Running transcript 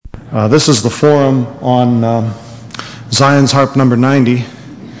This is the forum on Zion's Harp number 90.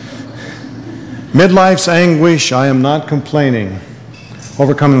 Midlife's anguish, I am not complaining.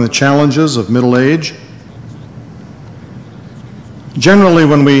 Overcoming the challenges of middle age. Generally,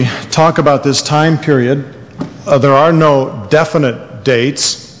 when we talk about this time period, there are no definite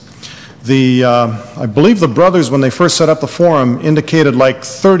dates. I believe the brothers, when they first set up the forum, indicated like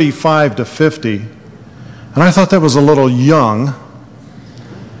 35 to 50. And I thought that was a little young.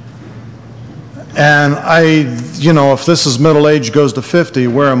 And if this is middle age goes to 50,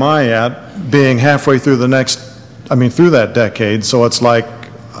 where am I at? Being halfway through through that decade. So it's like,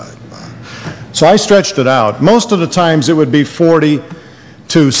 so I stretched it out. Most of the times it would be 40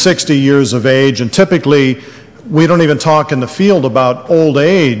 to 60 years of age, and typically we don't even talk in the field about old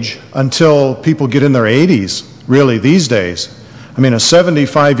age until people get in their 80s, really, these days. I mean, a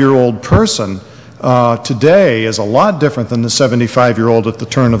 75-year-old person today is a lot different than the 75-year-old at the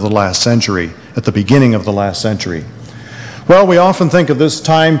turn of the last century, at the beginning of the last century. Well, we often think of this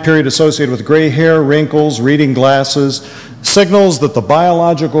time period associated with gray hair, wrinkles, reading glasses, signals that the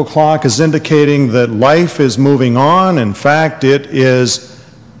biological clock is indicating that life is moving on. In fact, it is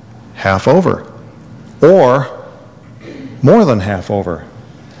half over, or more than half over.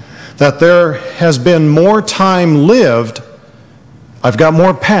 That there has been more time lived, I've got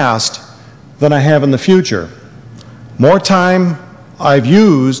more past than I have in the future. More time I've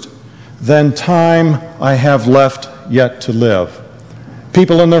used than time I have left yet to live.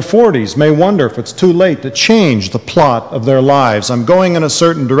 People in their 40s may wonder if it's too late to change the plot of their lives. I'm going in a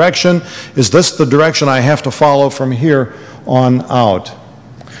certain direction. Is this the direction I have to follow from here on out?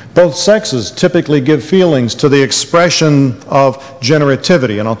 Both sexes typically give feelings to the expression of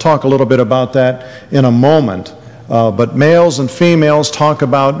generativity, and I'll talk a little bit about that in a moment. But males and females talk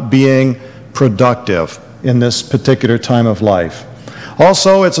about being productive in this particular time of life.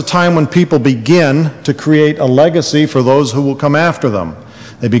 Also, it's a time when people begin to create a legacy for those who will come after them.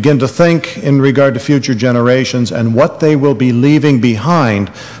 They begin to think in regard to future generations and what they will be leaving behind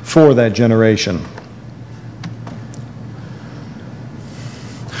for that generation.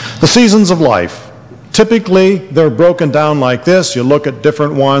 The seasons of life. Typically, they're broken down like this. You look at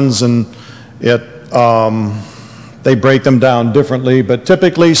different ones and they break them down differently, but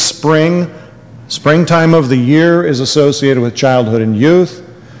typically springtime of the year is associated with childhood and youth.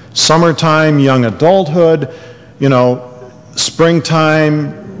 Summertime, young adulthood.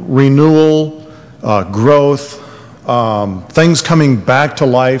 Springtime, renewal, growth, things coming back to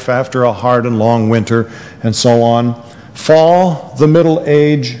life after a hard and long winter, and so on. Fall, the middle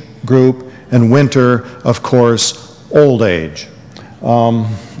age group, and winter, of course, old age.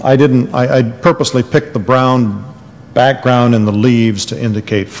 I purposely picked the brown background in the leaves to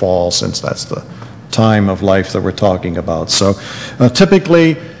indicate fall, since that's the time of life that we're talking about. So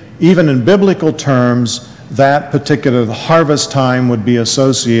typically, even in biblical terms, that particular harvest time would be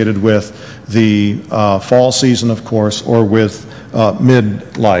associated with the fall season, of course, or with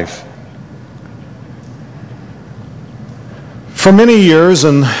midlife. For many years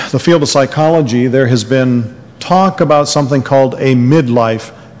in the field of psychology, there has been talk about something called a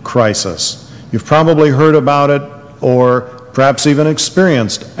midlife crisis. You've probably heard about it, or perhaps even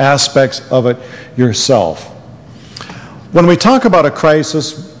experienced aspects of it yourself. When we talk about a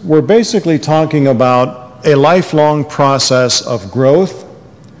crisis, we're basically talking about a lifelong process of growth.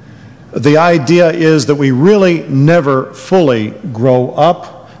 The idea is that we really never fully grow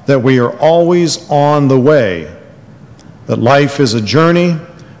up, that we are always on the way, that life is a journey.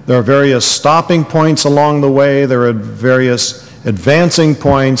 There are various stopping points along the way, there are various advancing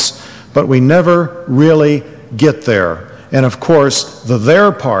points, but we never really get there. And of course, the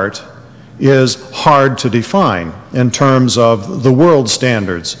there part is hard to define in terms of the world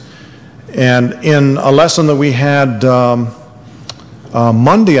standards. And in a lesson that we had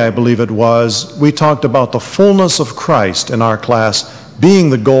Monday, I believe it was, we talked about the fullness of Christ in our class being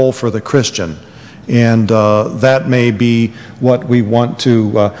the goal for the Christian. And that may be what we want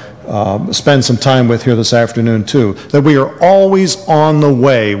to spend some time with here this afternoon too. That we are always on the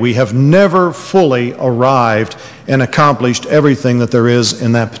way. We have never fully arrived and accomplished everything that there is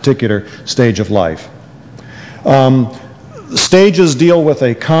in that particular stage of life. Stages deal with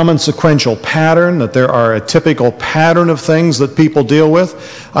a common sequential pattern, that there are a typical pattern of things that people deal with.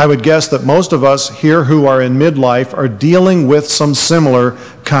 I would guess that most of us here who are in midlife are dealing with some similar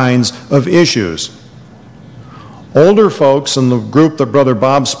kinds of issues. Older folks in the group that Brother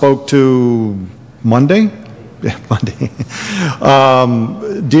Bob spoke to Monday,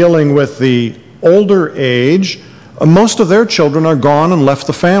 dealing with the older age, most of their children are gone and left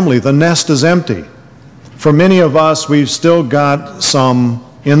the family. The nest is empty. For many of us, we've still got some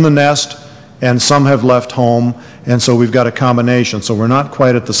in the nest, and some have left home, and so we've got a combination. So we're not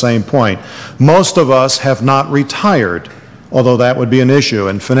quite at the same point. Most of us have not retired, although that would be an issue,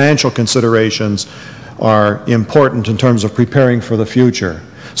 and financial considerations are important in terms of preparing for the future.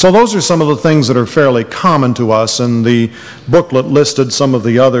 So those are some of the things that are fairly common to us, and the booklet listed some of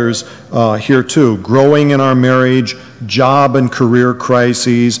the others here too. Growing in our marriage, job and career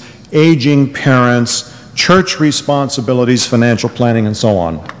crises, aging parents, church responsibilities, financial planning, and so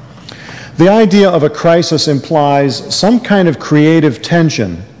on. The idea of a crisis implies some kind of creative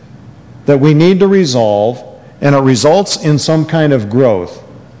tension that we need to resolve, and it results in some kind of growth.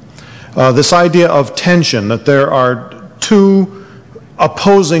 This idea of tension, that there are two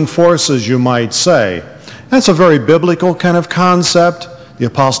opposing forces, you might say. That's a very biblical kind of concept. The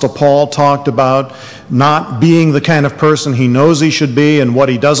Apostle Paul talked about not being the kind of person he knows he should be, and what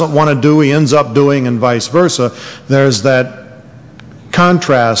he doesn't want to do he ends up doing, and vice versa. There's that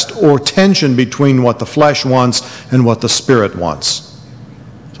contrast or tension between what the flesh wants and what the Spirit wants.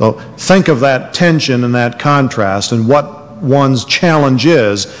 So think of that tension and that contrast and what one's challenge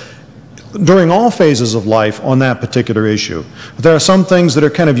is during all phases of life on that particular issue. But there are some things that are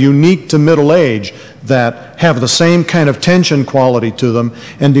kind of unique to middle age that have the same kind of tension quality to them,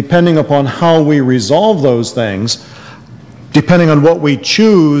 and depending upon how we resolve those things, depending on what we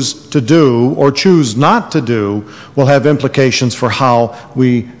choose to do or choose not to do, will have implications for how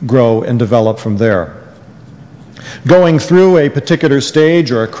we grow and develop from there. Going through a particular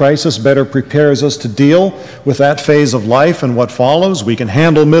stage or a crisis better prepares us to deal with that phase of life and what follows. We can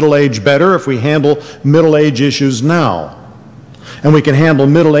handle middle age better if we handle middle age issues now. And we can handle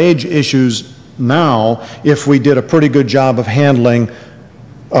middle age issues now if we did a pretty good job of handling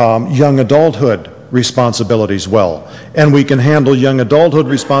young adulthood responsibilities well. And we can handle young adulthood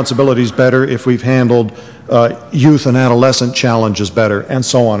responsibilities better if we've handled youth and adolescent challenges better, and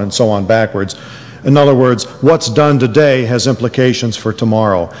so on backwards. In other words, what's done today has implications for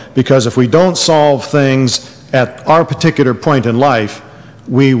tomorrow. Because if we don't solve things at our particular point in life,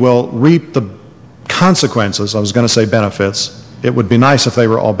 we will reap the consequences. I was going to say benefits. It would be nice if they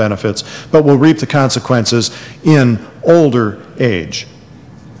were all benefits. But we'll reap the consequences in older age.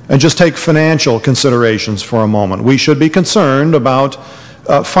 And just take financial considerations for a moment. We should be concerned about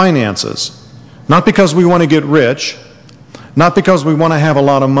finances. Not because we want to get rich, not because we want to have a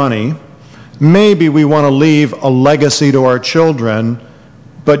lot of money. Maybe we want to leave a legacy to our children,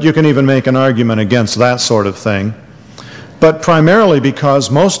 but you can even make an argument against that sort of thing. But primarily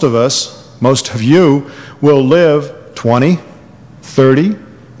because most of us, most of you, will live 20, 30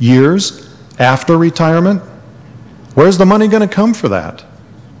 years after retirement. Where's the money going to come for that?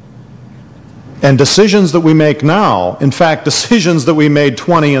 And decisions that we make now, in fact, decisions that we made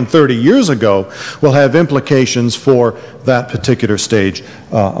 20 and 30 years ago, will have implications for that particular stage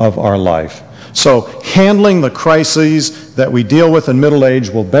of our life. So handling the crises that we deal with in middle age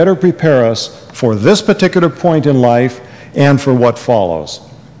will better prepare us for this particular point in life and for what follows.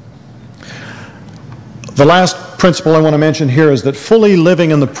 The last principle I want to mention here is that fully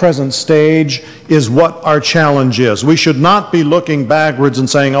living in the present stage is what our challenge is. We should not be looking backwards and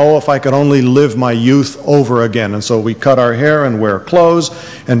saying, oh, if I could only live my youth over again. And so we cut our hair and wear clothes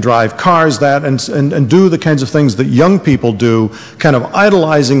and drive cars and do the kinds of things that young people do, kind of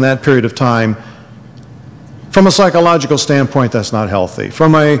idolizing that period of time. From a psychological standpoint, that's not healthy.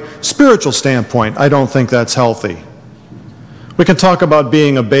 From a spiritual standpoint, I don't think that's healthy. We can talk about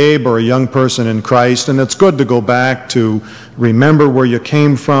being a babe or a young person in Christ, and it's good to go back to remember where you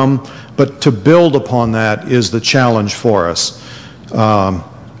came from, but to build upon that is the challenge for us.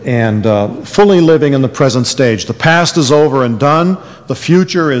 Fully living in the present stage. The past is over and done. The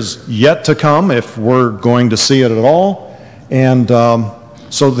future is yet to come, if we're going to see it at all. And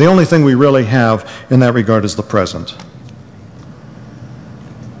so the only thing we really have in that regard is the present.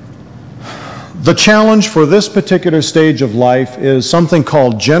 The challenge for this particular stage of life is something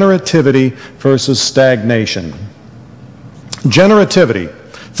called generativity versus stagnation. Generativity,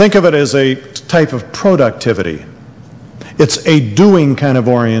 think of it as a type of productivity. It's a doing kind of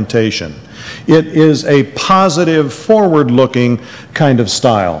orientation. It is a positive, forward-looking kind of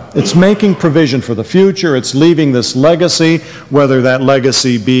style. It's making provision for the future. It's leaving this legacy, whether that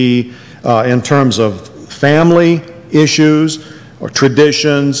legacy be in terms of family issues or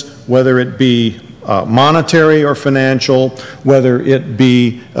traditions, whether it be monetary or financial, whether it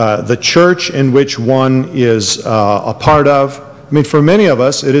be the church in which one is a part of. I mean, for many of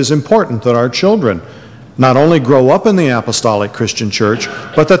us, it is important that our children not only grow up in the apostolic Christian church,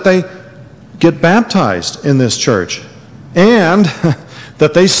 but that they get baptized in this church and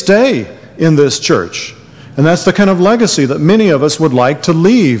that they stay in this church. And that's the kind of legacy that many of us would like to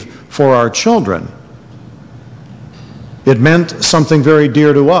leave for our children. It meant something very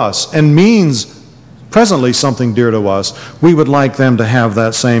dear to us and means presently something dear to us. We would like them to have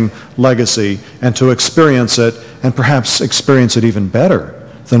that same legacy and to experience it, and perhaps experience it even better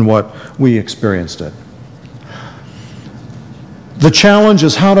than what we experienced it. The challenge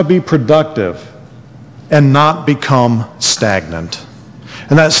is how to be productive and not become stagnant.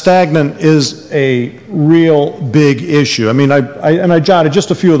 And that stagnant is a real big issue. I mean, I jotted just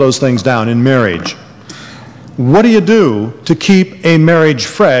a few of those things down in marriage. What do you do to keep a marriage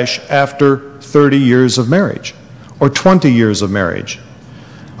fresh after 30 years of marriage or 20 years of marriage?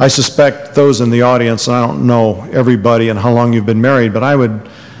 I suspect those in the audience, and I don't know everybody and how long you've been married, but I would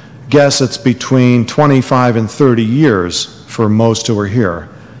guess it's between 25 and 30 years for most who are here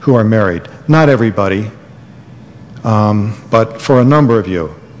who are married. Not everybody, but for a number of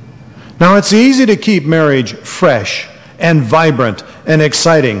you. Now, it's easy to keep marriage fresh and vibrant and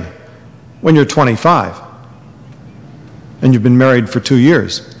exciting when you're 25 and you've been married for 2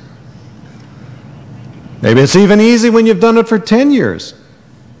 years. Maybe it's even easy when you've done it for 10 years.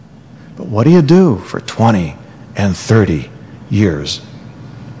 But what do you do for 20 and 30 years?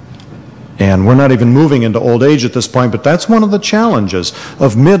 And we're not even moving into old age at this point, but that's one of the challenges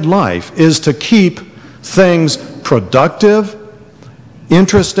of midlife, is to keep things productive,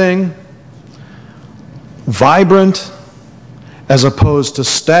 interesting, vibrant, as opposed to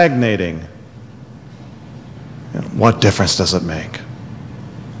stagnating. What difference does it make?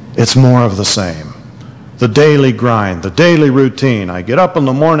 It's more of the same. The daily grind, the daily routine. I get up in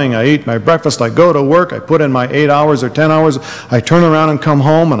the morning, I eat my breakfast, I go to work, I put in my 8 hours or 10 hours, I turn around and come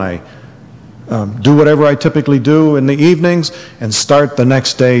home and I do whatever I typically do in the evenings and start the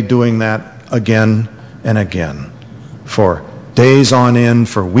next day doing that again and again. For days on end,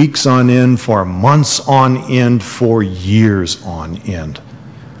 for weeks on end, for months on end, for years on end.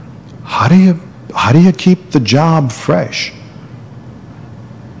 How do you keep the job fresh?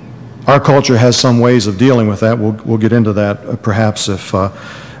 Our culture has some ways of dealing with that. We'll get into that perhaps if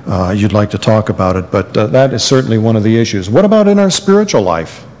you'd like to talk about it, but that is certainly one of the issues. What about in our spiritual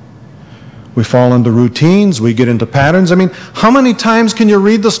life? We fall into routines, we get into patterns. I mean, how many times can you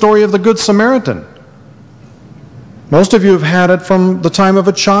read the story of the Good Samaritan? Most of you have had it from the time of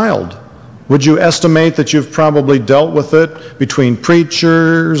a child. Would you estimate that you've probably dealt with it between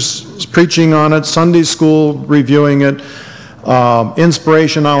preachers preaching on it, Sunday school reviewing it,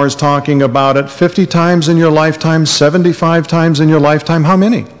 inspiration hours talking about it, 50 times in your lifetime, 75 times in your lifetime? How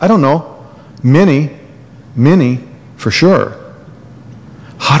many? I don't know. Many for sure.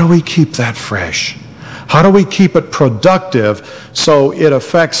 How do we keep that fresh? How do we keep it productive so it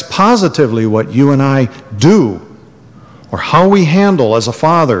affects positively what you and I do, or how we handle as a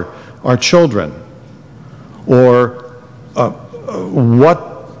father our children, or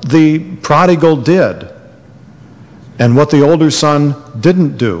what the prodigal did and what the older son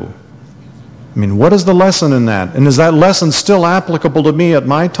didn't do? I mean, what is the lesson in that? And is that lesson still applicable to me at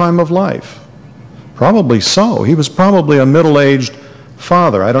my time of life? Probably so. He was probably a middle-aged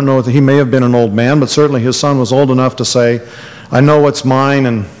father. I don't know if he may have been an old man, but certainly his son was old enough to say, I know what's mine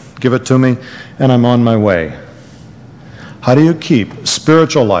and give it to me, and I'm on my way. How do you keep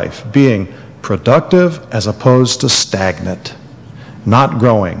spiritual life being productive as opposed to stagnant, not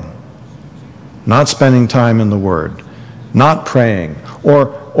growing, not spending time in the Word, not praying,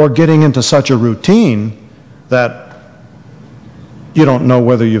 or getting into such a routine that you don't know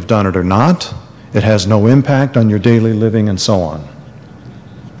whether you've done it or not, it has no impact on your daily living, and so on.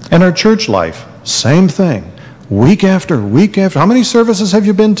 And our church life, same thing. Week after week after. How many services have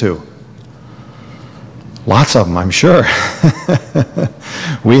you been to? Lots of them, I'm sure.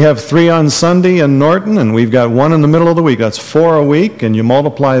 We have 3 on Sunday in Norton, and we've got 1 in the middle of the week. That's 4 a week, and you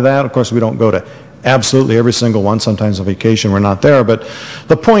multiply that. Of course, we don't go to absolutely every single one. Sometimes on vacation we're not there. But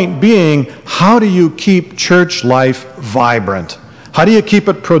the point being, how do you keep church life vibrant? How do you keep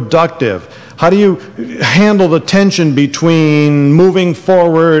it productive? How do you handle the tension between moving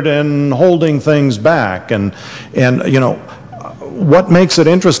forward and holding things back? And you know, what makes it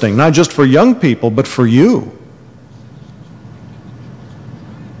interesting, not just for young people, but for you?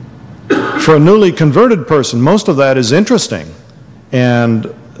 For a newly converted person, most of that is interesting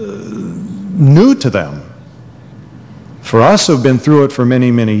and new to them. For us who've been through it for many,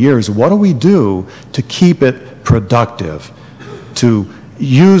 many years, what do we do to keep it productive, to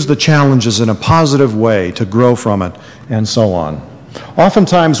use the challenges in a positive way, to grow from it, and so on?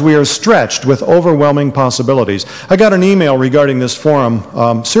 Oftentimes we are stretched with overwhelming possibilities. I got an email regarding this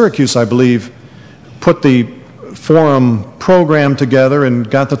forum. Syracuse, I believe, put the forum program together and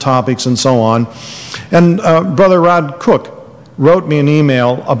got the topics and so on. And Brother Rod Cook wrote me an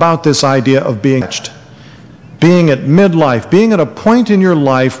email about this idea of being at midlife, being at a point in your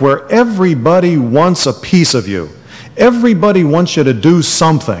life where everybody wants a piece of you. Everybody wants you to do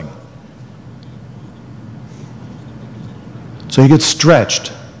something. So you get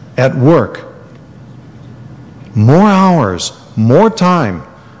stretched at work. More hours, more time.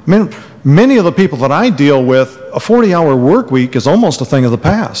 I mean, many of the people that I deal with, a 40-hour work week is almost a thing of the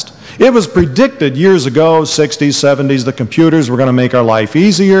past. It was predicted years ago, 60s, 70s, the computers were going to make our life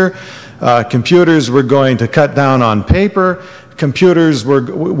easier. Computers were going to cut down on paper.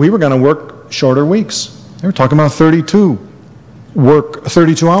 We were going to work shorter weeks. They were talking about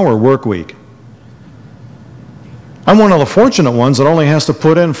 32-hour work week. I'm one of the fortunate ones that only has to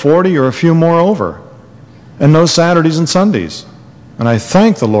put in 40 or a few more over, and no Saturdays and Sundays. And I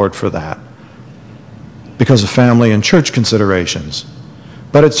thank the Lord for that because of family and church considerations.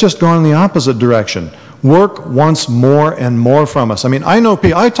 But it's just gone in the opposite direction. Work wants more and more from us. I mean,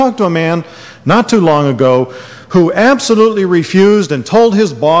 I talked to a man not too long ago who absolutely refused and told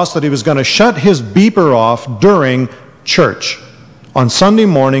his boss that he was going to shut his beeper off during church on Sunday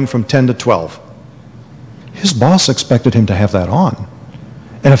morning from 10 to 12. His boss expected him to have that on.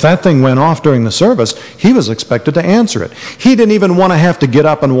 And if that thing went off during the service, he was expected to answer it. He didn't even want to have to get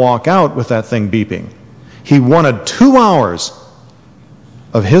up and walk out with that thing beeping. He wanted 2 hours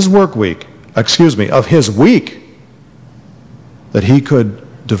of his week that he could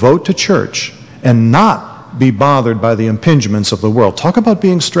devote to church and not be bothered by the impingements of the world. Talk about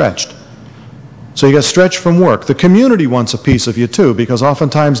being stretched. So you get stretched from work. The community wants a piece of you too, because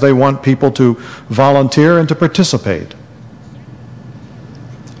oftentimes they want people to volunteer and to participate.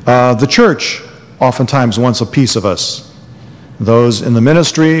 The church oftentimes wants a piece of us. Those in the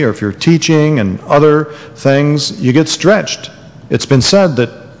ministry, or if you're teaching and other things, you get stretched. It's been said that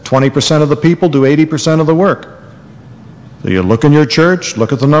 20% of the people do 80% of the work. So you look in your church,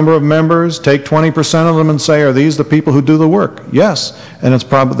 look at the number of members, take 20% of them and say, are these the people who do the work? Yes, and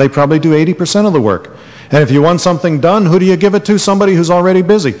they probably do 80% of the work. And if you want something done, who do you give it to? Somebody who's already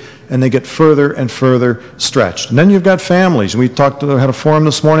busy. And they get further and further stretched. And then you've got families. We had a forum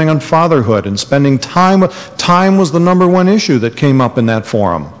this morning on fatherhood and spending time. Time was the number one issue that came up in that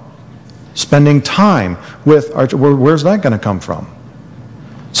forum. Spending time with our, where's that going to come from?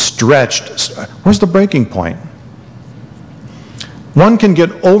 Stretched. Where's the breaking point? One can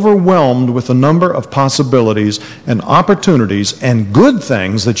get overwhelmed with the number of possibilities and opportunities and good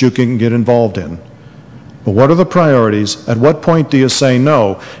things that you can get involved in. But what are the priorities? At what point do you say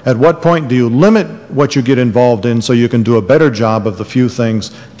no? At what point do you limit what you get involved in so you can do a better job of the few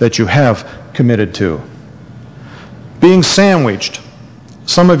things that you have committed to? Being sandwiched.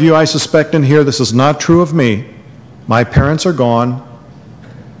 Some of you, I suspect in here, this is not true of me. My parents are gone.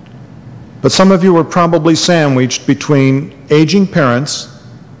 But some of you were probably sandwiched between aging parents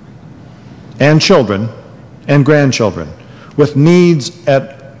and children and grandchildren with needs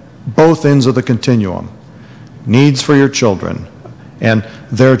at both ends of the continuum. Needs for your children and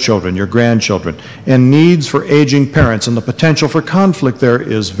their children, your grandchildren, and needs for aging parents, and the potential for conflict there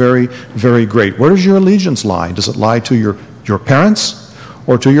is very, very great. Where does your allegiance lie? Does it lie to your parents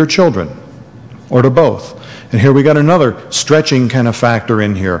or to your children or to both? And here we got another stretching kind of factor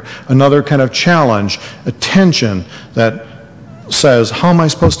in here, another kind of challenge, a tension that says, how am I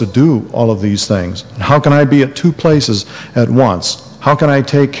supposed to do all of these things? And how can I be at two places at once? How can I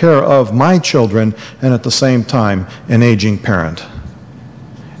take care of my children and at the same time an aging parent?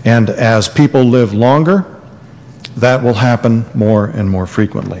 And as people live longer, that will happen more and more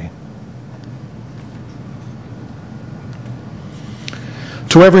frequently.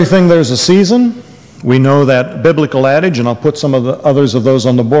 To everything there's a season. We know that biblical adage, and I'll put some of the others of those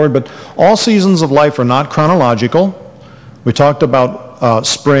on the board, but all seasons of life are not chronological. We talked about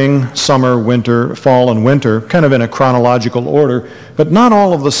spring, summer, winter, fall, and winter, kind of in a chronological order, but not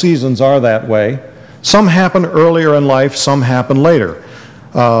all of the seasons are that way. Some happen earlier in life, some happen later.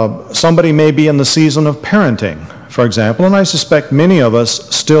 Somebody may be in the season of parenting, for example, and I suspect many of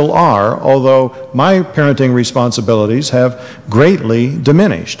us still are, although my parenting responsibilities have greatly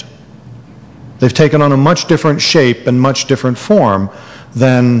diminished. They've taken on a much different shape and much different form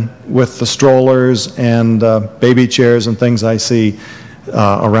than with the strollers and baby chairs and things I see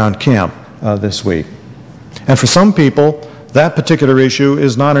around camp this week. And for some people, that particular issue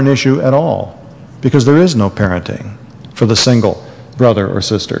is not an issue at all, because there is no parenting for the single brother or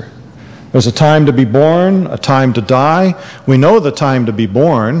sister. There's a time to be born, a time to die. We know the time to be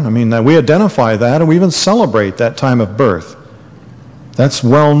born. I mean, we identify that, and we even celebrate that time of birth. That's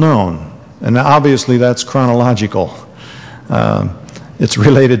well known. And obviously that's chronological. It's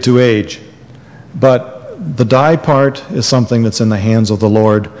related to age. But the die part is something that's in the hands of the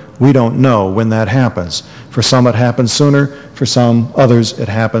Lord. We don't know when that happens. For some it happens sooner, for some others it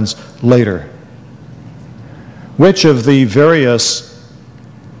happens later. Which of the various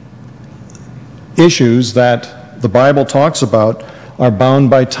issues that the Bible talks about are bound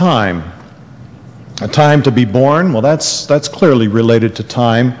by time? A time to be born, well, that's clearly related to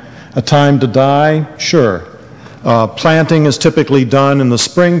time. A time to die, sure. Planting is typically done in the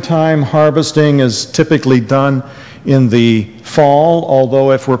springtime. Harvesting is typically done in the fall,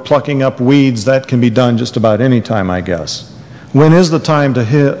 although if we're plucking up weeds, that can be done just about any time, I guess. When is the time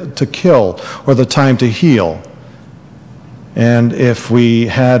to kill or the time to heal? And if we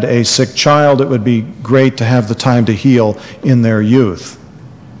had a sick child, it would be great to have the time to heal in their youth.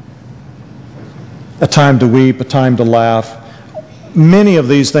 A time to weep, a time to laugh. Many of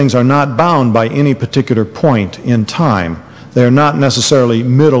these things are not bound by any particular point in time. They are not necessarily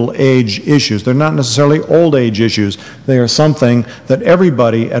middle age issues. They're not necessarily old age issues. They are something that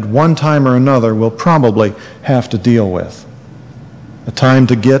everybody at one time or another will probably have to deal with. A time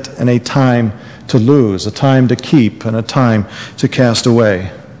to get and a time to lose, a time to keep and a time to cast away.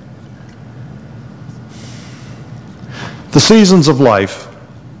 The seasons of life,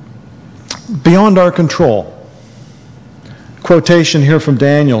 beyond our control. Quotation here from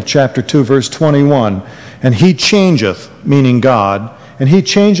Daniel chapter 2 verse 21. And he changeth, meaning God, and he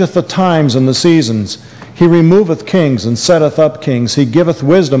changeth the times and the seasons. He removeth kings and setteth up kings. He giveth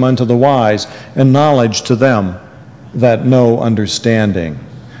wisdom unto the wise and knowledge to them that know understanding.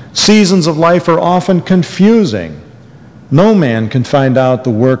 Seasons of life are often confusing. No man can find out the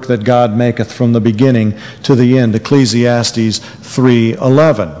work that God maketh from the beginning to the end. Ecclesiastes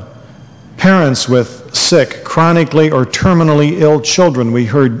 3:11. Parents with sick, chronically or terminally ill children, we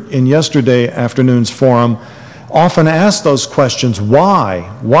heard in yesterday afternoon's forum, often ask those questions. Why?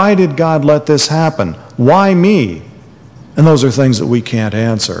 Why did God let this happen? Why me? And those are things that we can't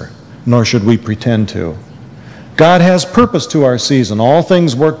answer, nor should we pretend to. God has purpose to our season. All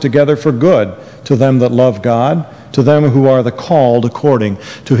things work together for good to them that love God, to them who are the called according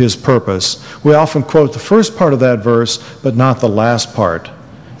to his purpose. We often quote the first part of that verse, but not the last part.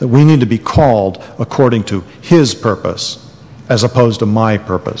 That we need to be called according to his purpose, as opposed to my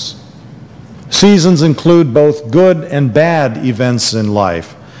purpose. Seasons include both good and bad events in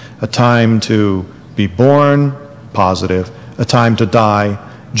life. A time to be born, positive. A time to die,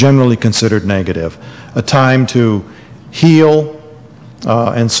 generally considered negative. A time to heal,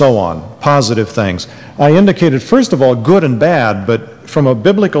 and so on. Positive things. I indicated, first of all, good and bad, but from a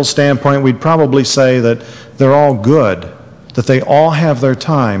biblical standpoint, we'd probably say that they're all good. That they all have their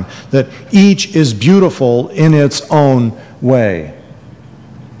time, that each is beautiful in its own way.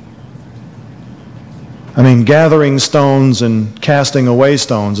 I mean, gathering stones and casting away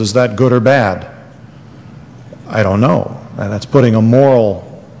stones, is that good or bad? I don't know. That's putting a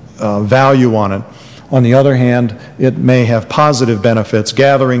moral value on it. On the other hand, it may have positive benefits.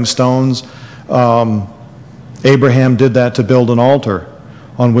 Gathering stones, Abraham did that to build an altar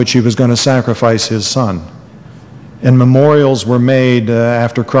on which he was going to sacrifice his son. And memorials were made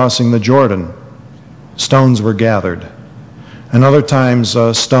after crossing the Jordan. Stones were gathered. And other times,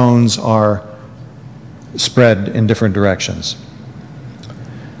 stones are spread in different directions.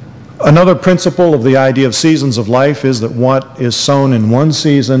 Another principle of the idea of seasons of life is that what is sown in one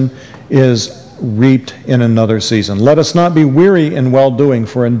season is reaped in another season. Let us not be weary in well-doing,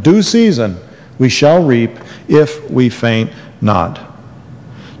 for in due season we shall reap if we faint not.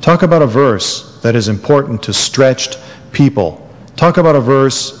 Talk about a verse that is important to stretched people. Talk about a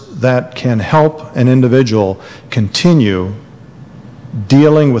verse that can help an individual continue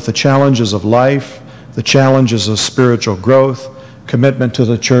dealing with the challenges of life, the challenges of spiritual growth, commitment to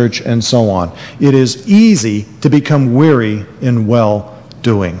the church, and so on. It is easy to become weary in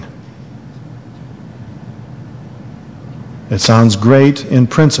well-doing. It sounds great in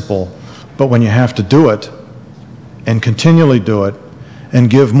principle, but when you have to do it and continually do it and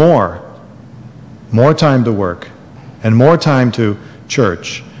give more time to work, and more time to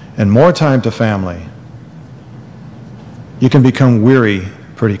church, and more time to family, you can become weary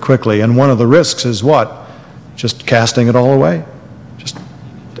pretty quickly. And one of the risks is what? Just casting it all away.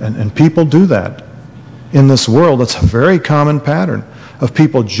 And people do that. In this world, it's a very common pattern of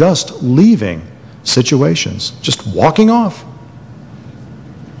people just leaving situations, just walking off.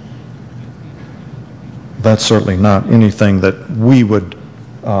 That's certainly not anything that we would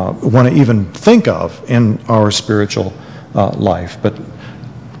want to even think of in our spiritual life. But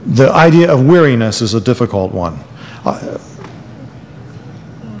the idea of weariness is a difficult one.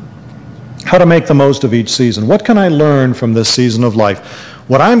 how to make the most of each season. What can I learn from this season of life?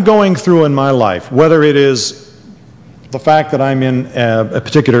 What I'm going through in my life, whether it is the fact that I'm in a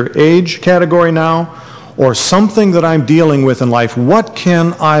particular age category now, or something that I'm dealing with in life, what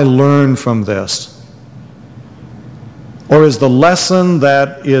can I learn from this? Or is the lesson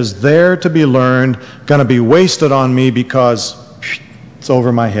that is there to be learned going to be wasted on me because it's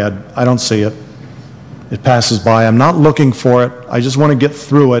over my head? I don't see it. It passes by. I'm not looking for it. I just want to get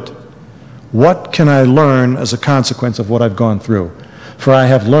through it. What can I learn as a consequence of what I've gone through? For I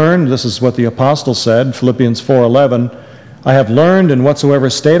have learned, this is what the apostle said, Philippians 4:11, I have learned in whatsoever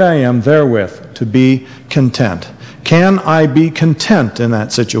state I am therewith to be content. Can I be content in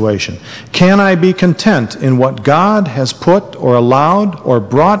that situation? Can I be content in what God has put or allowed or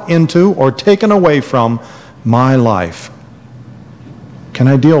brought into or taken away from my life? Can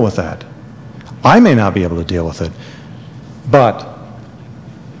I deal with that? I may not be able to deal with it, but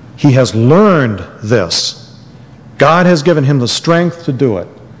he has learned this. God has given him the strength to do it.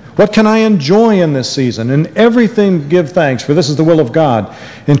 What can I enjoy in this season? In everything give thanks, for this is the will of God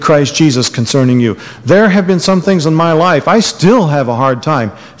in Christ Jesus concerning you. There have been some things in my life, I still have a hard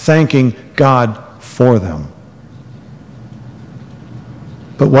time thanking God for them.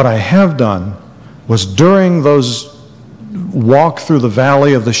 But what I have done was during those walk through the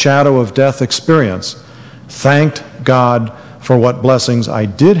valley of the shadow of death experience, thanked God for what blessings I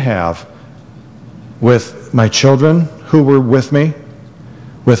did have with my children who were with me,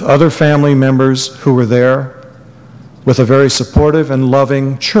 with other family members who were there, with a very supportive and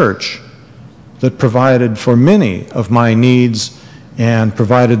loving church that provided for many of my needs and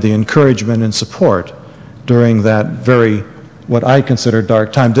provided the encouragement and support during that very, what I consider,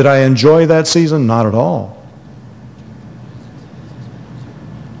 dark time. Did I enjoy that season? Not at all.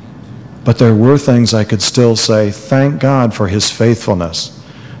 But there were things I could still say, thank God for his faithfulness.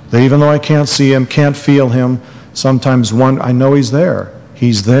 That even though I can't see him, can't feel him, sometimes I know he's there.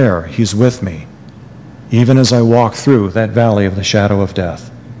 He's there. He's with me, even as I walk through that valley of the shadow of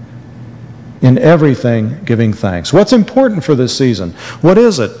death. In everything, giving thanks. What's important for this season? What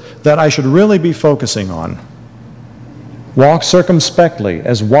is it that I should really be focusing on? Walk circumspectly,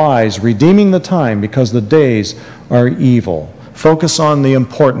 as wise, redeeming the time, because the days are evil. Focus on the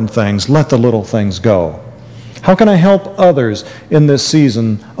important things. Let the little things go. How can I help others in this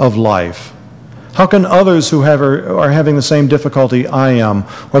season of life? How can others who are having the same difficulty I am,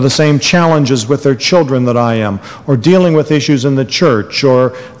 or the same challenges with their children that I am, or dealing with issues in the church, or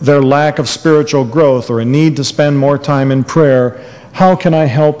their lack of spiritual growth, or a need to spend more time in prayer, how can I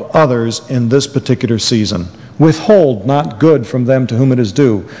help others in this particular season? Withhold not good from them to whom it is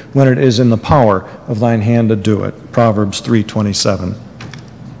due, when it is in the power of thine hand to do it. Proverbs 3:27.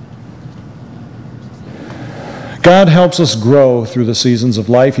 God helps us grow through the seasons of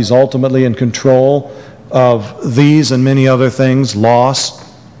life. He's ultimately in control of these and many other things: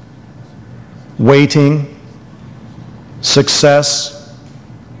 loss, waiting, success.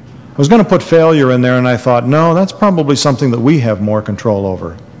 I was going to put failure in there, and I thought, no, that's probably something that we have more control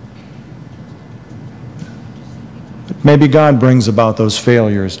over. Maybe God brings about those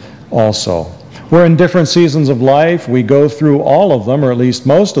failures also. We're in different seasons of life. We go through all of them, or at least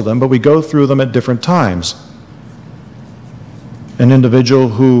most of them, but we go through them at different times. An individual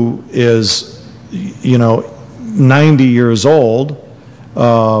who is, 90 years old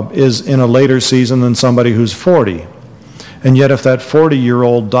is in a later season than somebody who's 40. And yet if that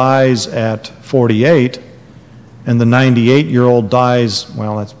 40-year-old dies at 48, and the 98-year-old dies,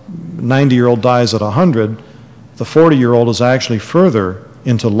 90-year-old dies at 100, the 40-year-old is actually further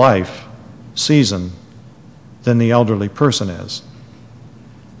into life season than the elderly person is.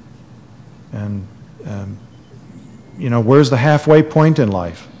 And where's the halfway point in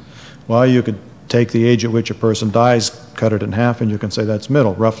life? Well, you could take the age at which a person dies, cut it in half, and you can say that's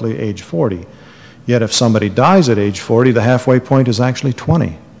middle, roughly age 40. Yet if somebody dies at age 40, the halfway point is actually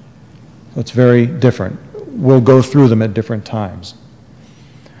 20. That's very different. We'll go through them at different times.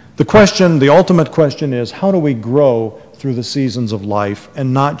 The ultimate question is, how do we grow through the seasons of life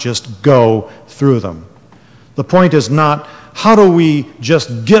and not just go through them? The point is not, how do we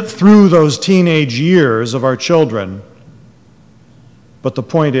just get through those teenage years of our children? But the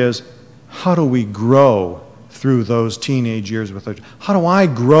point is, how do we grow through those teenage years with our children? How do I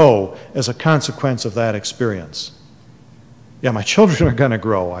grow as a consequence of that experience? Yeah, my children are going to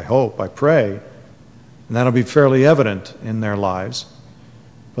grow, I hope, I pray, and that'll be fairly evident in their lives.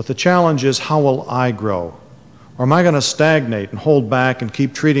 But the challenge is, how will I grow? Or am I going to stagnate and hold back and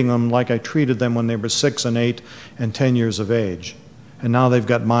keep treating them like I treated them when they were 6 and 8 and 10 years of age? And now they've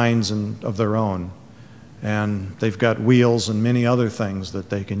got minds of their own. and they've got wheels and many other things that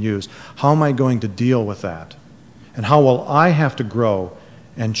they can use. How am I going to deal with that? And how will I have to grow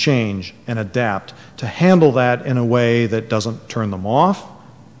and change and adapt to handle that in a way that doesn't turn them off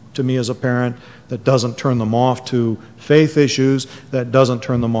to me as a parent, that doesn't turn them off to faith issues, that doesn't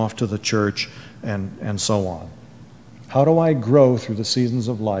turn them off to the church, and so on? How do I grow through the seasons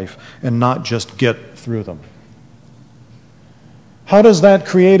of life and not just get through them? How does that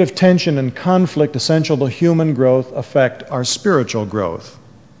creative tension and conflict essential to human growth affect our spiritual growth?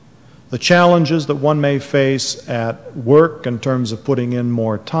 The challenges that one may face at work in terms of putting in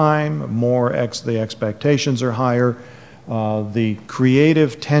more time, the expectations are higher, the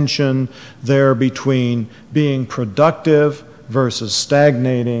creative tension there between being productive versus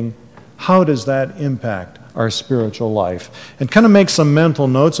stagnating, how does that impact our spiritual life? And kind of make some mental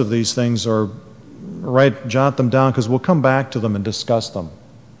notes of these things, or jot them down, because we'll come back to them and discuss them.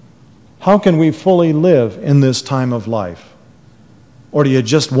 How can we fully live in this time of life? Or do you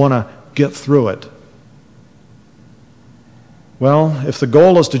just want to get through it? Well, if the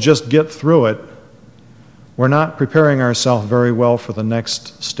goal is to just get through it, we're not preparing ourselves very well for the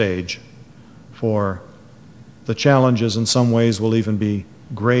next stage, for the challenges in some ways will even be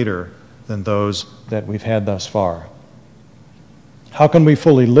greater than those that we've had thus far. How can we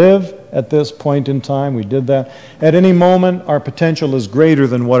fully live at this point in time? We did that. At any moment, our potential is greater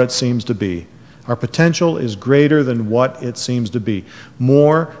than what it seems to be. Our potential is greater than what it seems to be.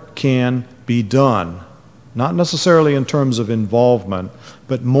 More can be done, not necessarily in terms of involvement,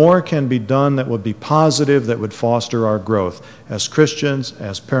 but more can be done that would be positive, that would foster our growth as Christians,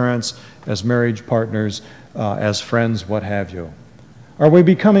 as parents, as marriage partners, as friends, what have you. Are we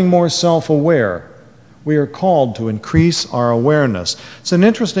becoming more self-aware? We are called to increase our awareness. It's an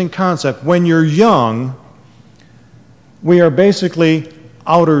interesting concept. When you're young, we are basically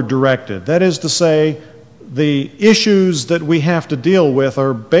outer directed. That is to say, the issues that we have to deal with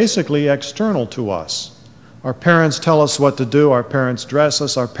are basically external to us. Our parents tell us what to do, our parents dress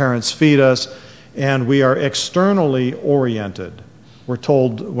us, our parents feed us, and we are externally oriented. We're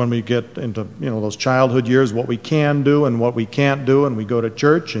told when we get into those childhood years what we can do and what we can't do, and we go to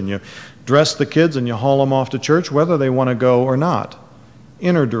church and you dress the kids and you haul them off to church whether they want to go or not.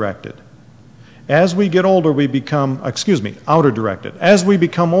 Inner directed. As we get older, we become, outer directed. As we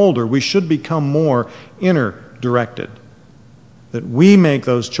become older, we should become more inner directed. That we make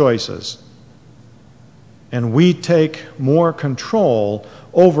those choices and we take more control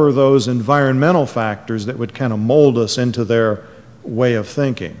over those environmental factors that would kind of mold us into their way of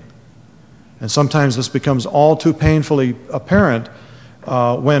thinking. And sometimes this becomes all too painfully apparent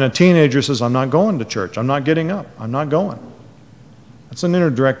when a teenager says, I'm not going to church, I'm not getting up, I'm not going. That's an inner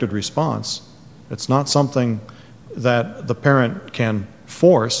directed response. It's not something that the parent can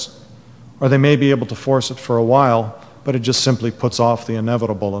force, or they may be able to force it for a while, but it just simply puts off the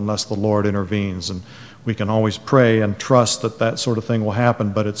inevitable unless the Lord intervenes. And we can always pray and trust that that sort of thing will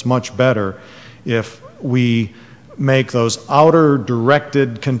happen, but it's much better if we make those outer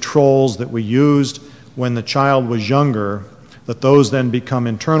directed controls that we used when the child was younger, that those then become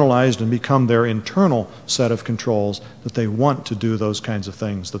internalized and become their internal set of controls, that they want to do those kinds of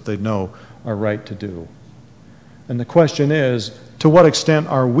things that they know are right to do. And the question is, to what extent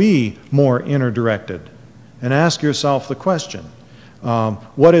are we more inner directed? And ask yourself the question,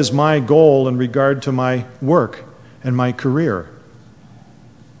 what is my goal in regard to my work and my career?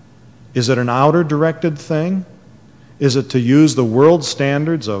 Is it an outer directed thing? Is it to use the world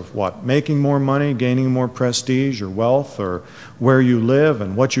standards of what? Making more money, gaining more prestige or wealth, or where you live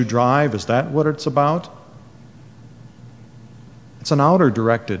and what you drive? Is that what it's about? It's an outer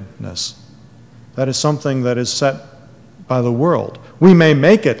directedness. That is something that is set by the world. We may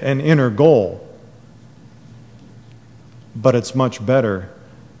make it an inner goal, but it's much better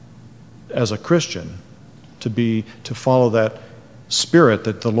as a Christian to follow that spirit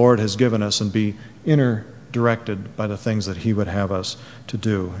that the Lord has given us and be inner directed by the things that He would have us to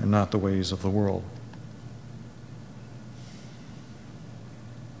do and not the ways of the world.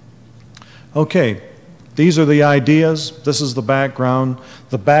 Okay, these are the ideas. This is the background,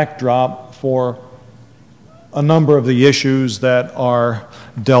 the backdrop for a number of the issues that are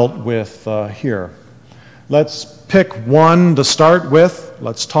dealt with here. Let's pick one to start with.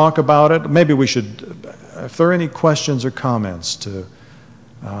 Let's talk about it. Maybe we should, if there are any questions or comments to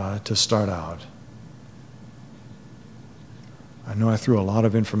start out. I know I threw a lot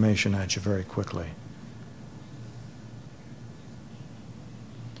of information at you very quickly.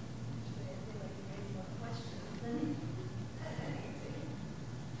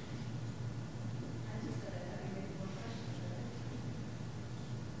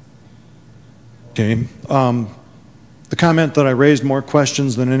 Okay. The comment that I raised more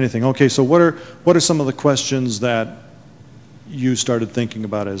questions than anything. Okay, so what are some of the questions that you started thinking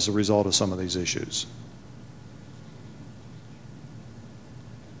about as a result of some of these issues?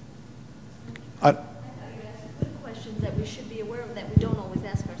 I thought you asked good questions that we should be aware of that we don't always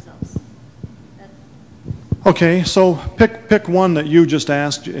ask ourselves. Okay, so pick one that you just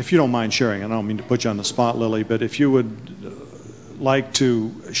asked, if you don't mind sharing. I don't mean to put you on the spot, Lily, but if you would like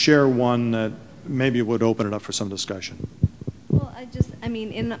to share one that maybe would open it up for some discussion. Well, I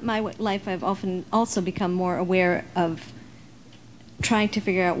mean, in my life, I've often also become more aware of trying to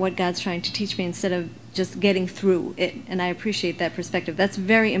figure out what God's trying to teach me instead of just getting through it, and I appreciate that perspective. That's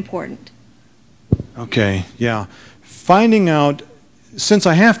very important. Okay, yeah. Finding out, since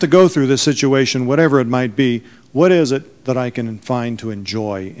I have to go through this situation, whatever it might be, what is it that I can find to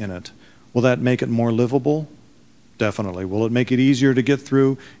enjoy in it? Will that make it more livable? Definitely. Will it make it easier to get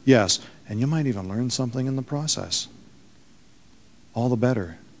through? Yes. And you might even learn something in the process. All the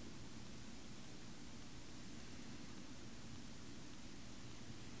better.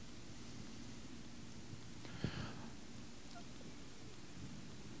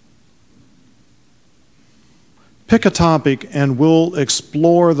 Pick a topic and we'll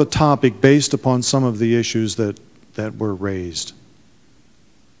explore the topic based upon some of the issues that were raised.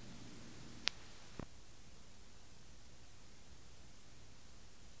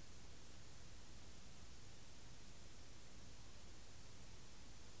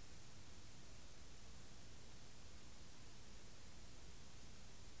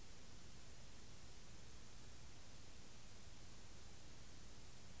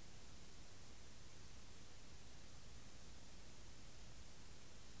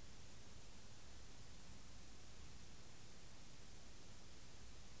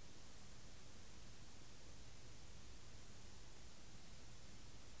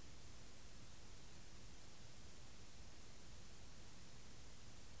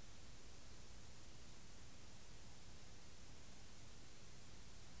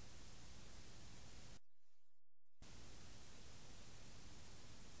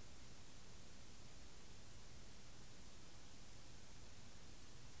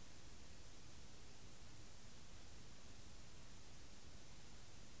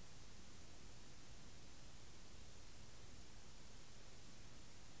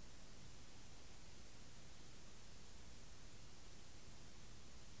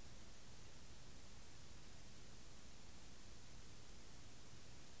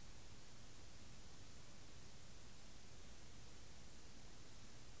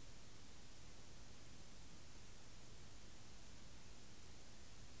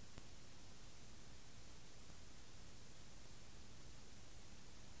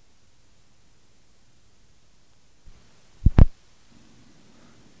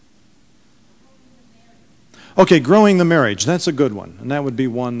 Okay, growing the marriage. That's a good one. And that would be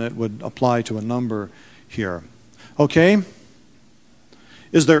one that would apply to a number here. Okay?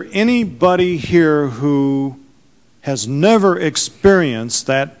 Is there anybody here who has never experienced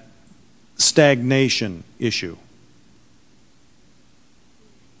that stagnation issue?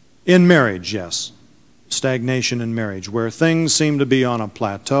 In marriage, yes. Stagnation in marriage, where things seem to be on a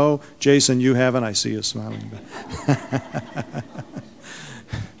plateau. Jason, you haven't. I see you smiling.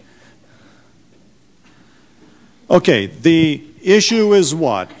 Okay, the issue is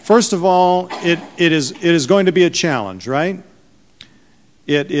what? First of all, it is going to be a challenge, right?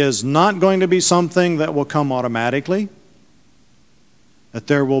 It is not going to be something that will come automatically. That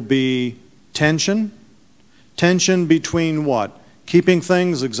there will be tension. Tension between what? Keeping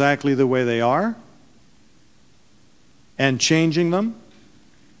things exactly the way they are and changing them,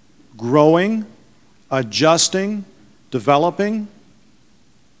 growing, adjusting, developing.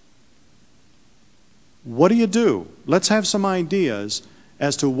 What do you do? Let's have some ideas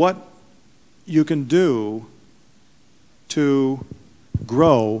as to what you can do to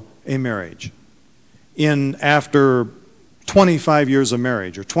grow a marriage after 25 years of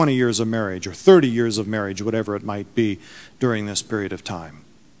marriage or 20 years of marriage or 30 years of marriage, whatever it might be during this period of time.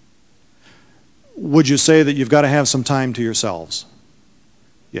 Would you say that you've got to have some time to yourselves?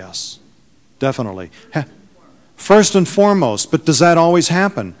 Yes, definitely. First and foremost, but does that always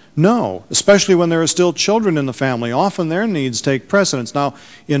happen? No, especially when there are still children in the family. Often their needs take precedence. Now,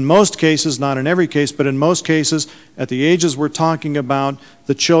 in most cases, not in every case, but in most cases, at the ages we're talking about,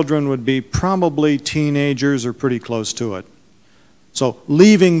 the children would be probably teenagers or pretty close to it. So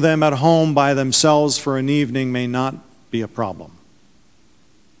leaving them at home by themselves for an evening may not be a problem.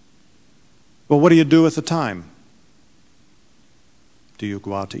 But what do you do with the time? Do you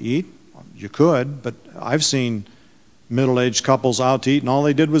go out to eat? You could, but I've seen middle-aged couples out to eat and all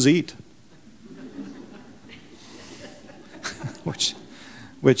they did was eat.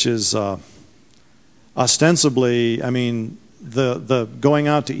 which is ostensibly, I mean, the going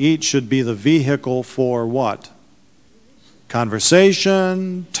out to eat should be the vehicle for what?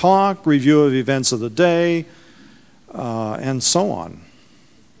 Conversation, talk, review of events of the day, and so on.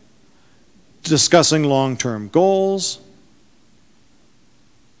 Discussing long-term goals.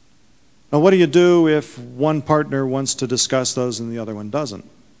 Now, what do you do if one partner wants to discuss those and the other one doesn't?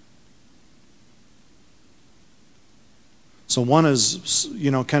 So one is,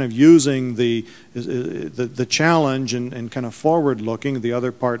 kind of using the challenge and kind of forward-looking. The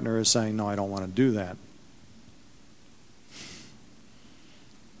other partner is saying, no, I don't want to do that.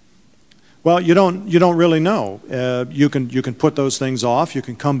 Well, you don't really know. You can put those things off. You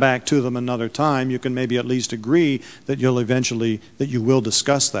can come back to them another time. You can maybe at least agree that you will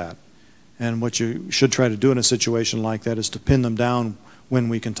discuss that. And what you should try to do in a situation like that is to pin them down when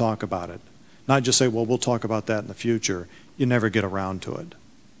we can talk about it. Not just say, well, we'll talk about that in the future. You never get around to it.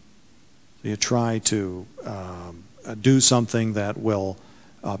 So you try to do something that will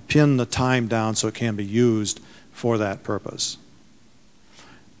pin the time down so it can be used for that purpose.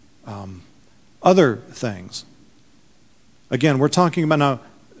 Other things. Again, we're talking about now,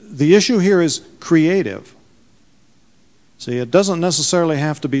 the issue here is creative. See, it doesn't necessarily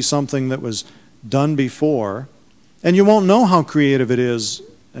have to be something that was done before, and you won't know how creative it is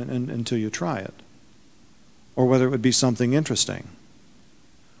until you try it, or whether it would be something interesting.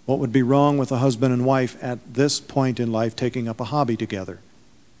 What would be wrong with a husband and wife at this point in life taking up a hobby together?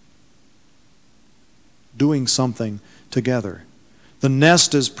 Doing something together. The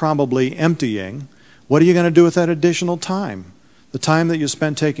nest is probably emptying. What are you going to do with that additional time? The time that you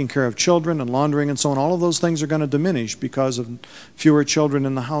spent taking care of children and laundering and so on, all of those things are going to diminish because of fewer children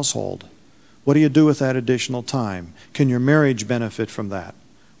in the household. What do you do with that additional time? Can your marriage benefit from that?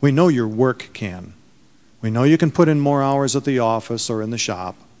 We know your work can. We know you can put in more hours at the office or in the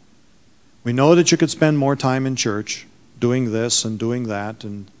shop. We know that you could spend more time in church doing this and doing that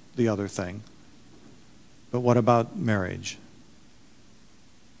and the other thing. But what about marriage?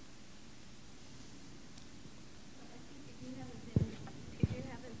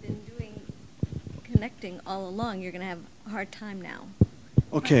 Connecting all along, you're going to have a hard time now.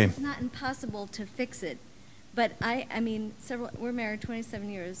 Okay. It's not impossible to fix it, but I mean, we're married 27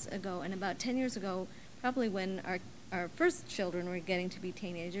 years ago, and about 10 years ago, probably when our first children were getting to be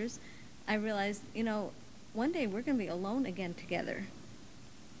teenagers, I realized, one day we're going to be alone again together.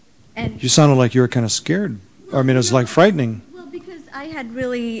 And you sounded like you were kind of scared. I mean, it was like frightening. Well, because I had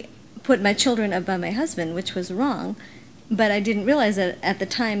really put my children above my husband, which was wrong. But I didn't realize it at the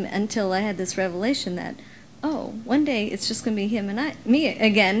time until I had this revelation that, oh, one day it's just going to be me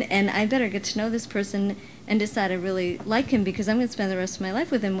again, and I better get to know this person and decide I really like him because I'm going to spend the rest of my life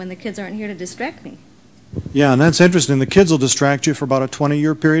with him when the kids aren't here to distract me. Yeah, and that's interesting. The kids will distract you for about a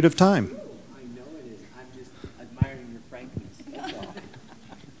 20-year period of time. I know it is. I'm just admiring your frankness. That's all.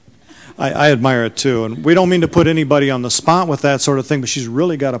 I admire it too, and we don't mean to put anybody on the spot with that sort of thing, but she's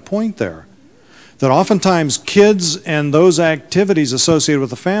really got a point there. That oftentimes kids and those activities associated with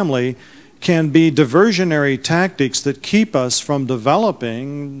the family can be diversionary tactics that keep us from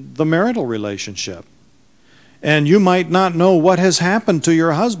developing the marital relationship. And you might not know what has happened to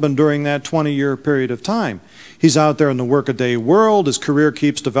your husband during that 20-year period of time. He's out there in the workaday world, his career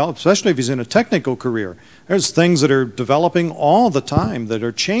keeps developing, especially if he's in a technical career. There's things that are developing all the time that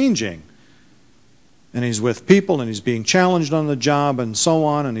are changing. And he's with people, and he's being challenged on the job, and so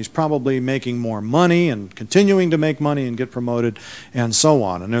on, and he's probably making more money and continuing to make money and get promoted, and so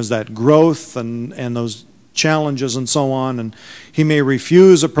on. And there's that growth and those challenges and so on, and he may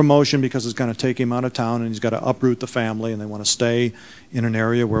refuse a promotion because it's going to take him out of town, and he's got to uproot the family, and they want to stay in an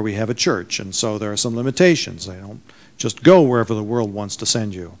area where we have a church, and so there are some limitations. They don't just go wherever the world wants to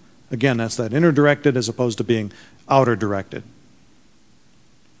send you. Again, that's that inner-directed as opposed to being outer-directed.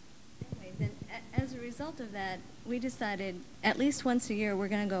 Of that, we decided at least once a year we're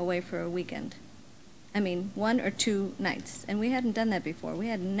going to go away for a weekend. I mean, 1 or 2 nights. And we hadn't done that before. We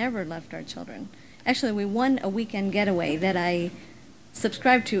had never left our children. Actually, we won a weekend getaway that I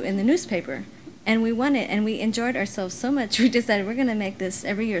subscribed to in the newspaper. And we won it, and we enjoyed ourselves so much, we decided we're going to make this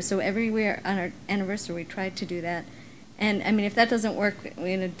every year. So every year on our anniversary, we tried to do that. And, I mean, if that doesn't work,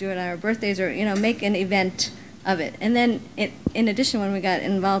 we're going to do it on our birthdays or, make an event of it. And then, in addition, when we got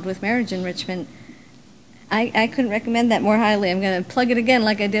involved with marriage enrichment, I couldn't recommend that more highly. I'm going to plug it again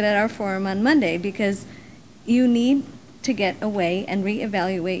like I did at our forum on Monday because you need to get away and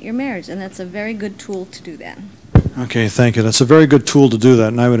reevaluate your marriage, and that's a very good tool to do that. Okay, thank you. That's a very good tool to do that,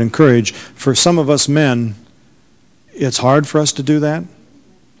 and I would encourage, for some of us men, it's hard for us to do that.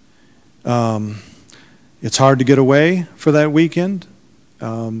 It's hard to get away for that weekend.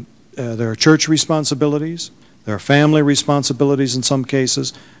 There are church responsibilities. There are family responsibilities in some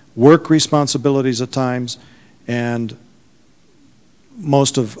cases, work responsibilities at times, and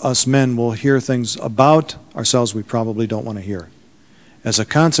most of us men will hear things about ourselves we probably don't want to hear as a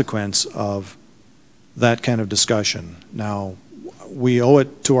consequence of that kind of discussion. Now, we owe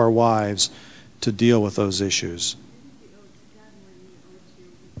it to our wives to deal with those issues.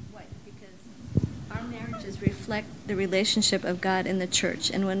 Because our marriages reflect the relationship of God and the church,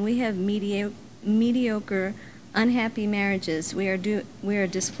 and when we have mediocre, unhappy marriages, we are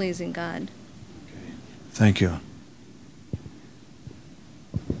displeasing God. Thank you.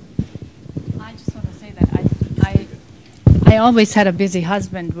 I just want to say that I always had a busy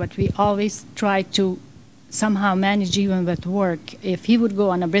husband, but we always tried to somehow manage even with work. If he would go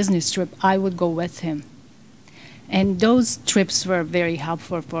on a business trip, I would go with him. And those trips were very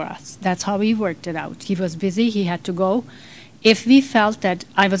helpful for us. That's how we worked it out. He was busy, he had to go. If we felt that,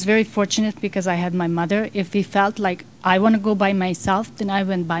 I was very fortunate because I had my mother, if we felt like I want to go by myself, then I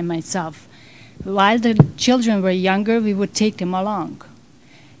went by myself. While the children were younger, we would take them along.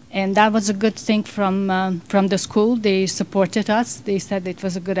 And that was a good thing from the school. They supported us. They said it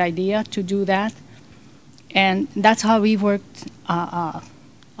was a good idea to do that. And that's how we worked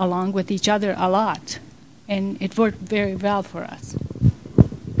along with each other a lot. And it worked very well for us.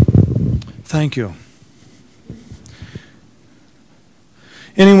 Thank you.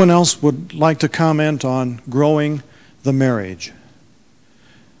 Anyone else would like to comment on growing the marriage?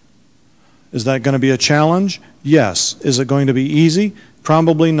 Is that going to be a challenge? Yes. Is it going to be easy?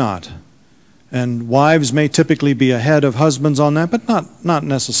 Probably not. And wives may typically be ahead of husbands on that, but not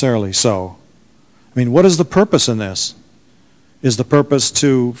necessarily so. I mean, what is the purpose in this? Is the purpose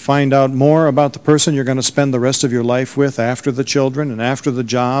to find out more about the person you're going to spend the rest of your life with after the children and after the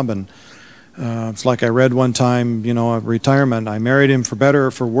job? And it's like I read one time, retirement. I married him for better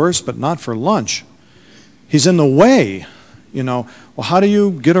or for worse, but not for lunch. He's in the way, Well, how do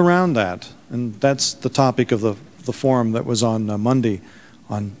you get around that? And that's the topic of the forum that was on Monday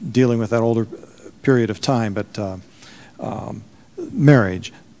on dealing with that older period of time. But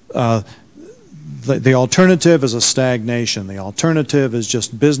marriage. The alternative is a stagnation. The alternative is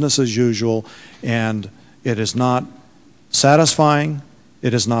just business as usual, and it is not satisfying.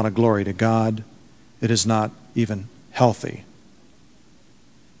 It is not a glory to God. It is not even healthy.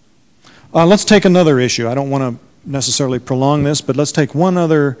 Let's take another issue. I don't want to necessarily prolong this, but let's take one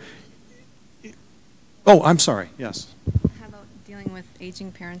other. Oh, I'm sorry. Yes. How about dealing with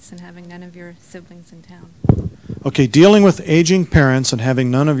aging parents and having none of your siblings in town? Okay, dealing with aging parents and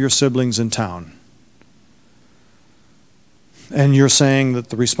having none of your siblings in town. And you're saying that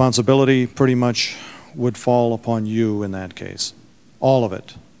the responsibility pretty much would fall upon you in that case. All of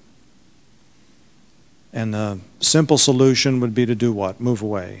it. And the simple solution would be to do what? Move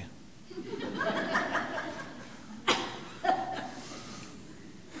away.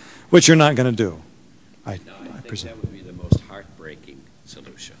 Which you're not going to do. I think that would be the most heartbreaking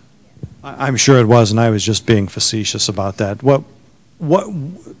solution. I'm sure it was, and I was just being facetious about that. What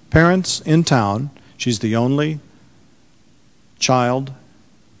parents in town, she's the only child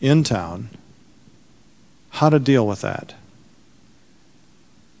in town, how to deal with that?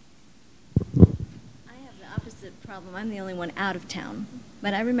 I have the opposite problem. I'm the only one out of town.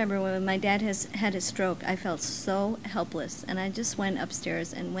 But I remember when my dad had his stroke, I felt so helpless. And I just went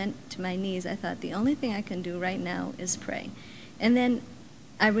upstairs and went to my knees. I thought the only thing I can do right now is pray. And then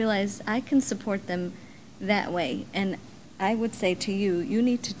I realized I can support them that way. And I would say to you, you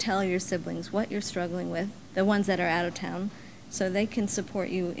need to tell your siblings what you're struggling with, the ones that are out of town, so they can support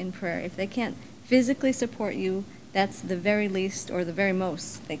you in prayer. If they can't physically support you, that's the very least or the very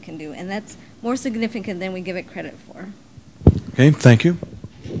most they can do. And that's more significant than we give it credit for. Okay, thank you.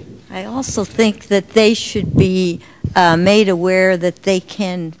 I also think that they should be made aware that they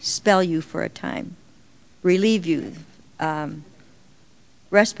can spell you for a time, relieve you.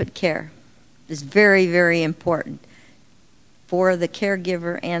 Respite care is very, very important for the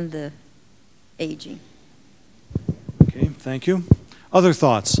caregiver and the aging. Okay, thank you. Other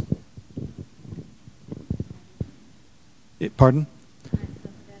thoughts? Pardon?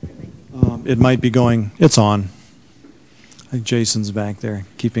 It might be going, it's on. I think Jason's back there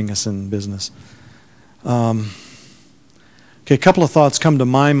keeping us in business. Okay, a couple of thoughts come to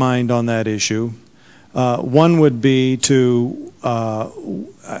my mind on that issue. One would be to,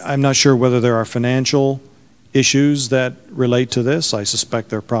 I'm not sure whether there are financial issues that relate to this. I suspect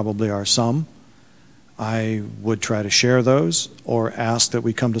there probably are some. I would try to share those or ask that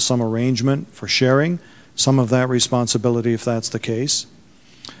we come to some arrangement for sharing some of that responsibility if that's the case.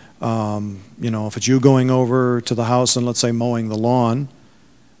 You know, if it's you going over to the house and let's say mowing the lawn,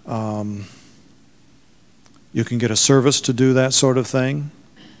 you can get a service to do that sort of thing.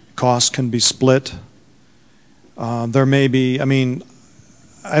 Costs can be split. There may be, I mean,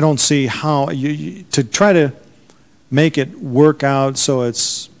 I don't see how, to try to make it work out so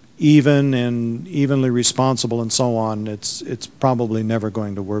it's even and evenly responsible and so on, it's probably never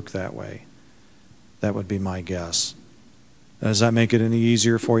going to work that way. That would be my guess. Does that make it any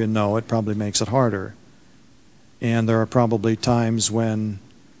easier for you? No, it probably makes it harder. And there are probably times when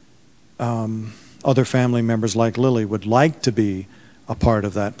other family members like Lily would like to be a part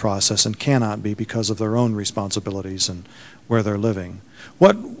of that process and cannot be because of their own responsibilities and where they're living.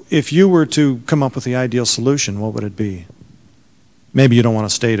 What, if you were to come up with the ideal solution, what would it be? Maybe you don't want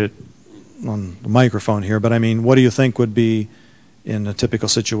to state it on the microphone here, but I mean, what do you think would be, in a typical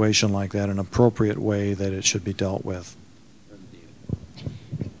situation like that, an appropriate way that it should be dealt with?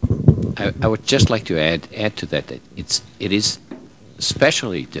 I would just like to add to that it is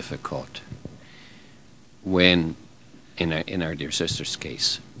especially difficult when, in our dear sister's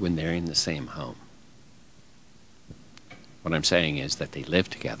case, when they're in the same home. What I'm saying is that they live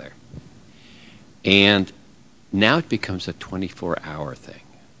together, and now it becomes a 24-hour thing.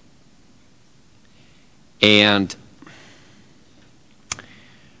 And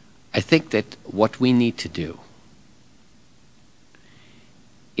I think that what we need to do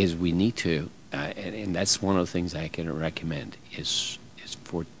is we need to, and that's one of the things I can recommend, is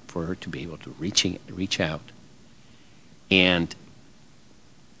for her to be able to reach out and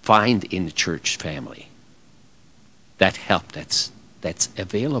find in the church family that help that's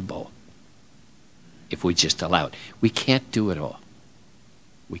available if we just allow it. We can't do it all.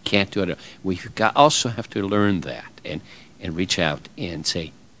 We can't do it all. We also have to learn that and reach out and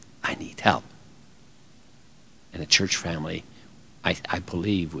say, I need help. And the church family, I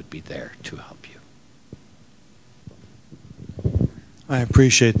believe, would be there to help you. I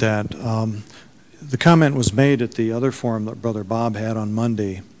appreciate that. The comment was made at the other forum that Brother Bob had on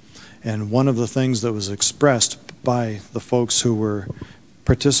Monday, and one of the things that was expressed by the folks who were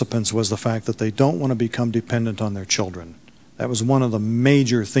participants was the fact that they don't want to become dependent on their children. That was one of the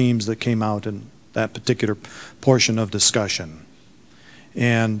major themes that came out in that particular portion of discussion.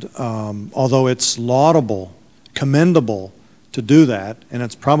 And although it's laudable, commendable to do that, and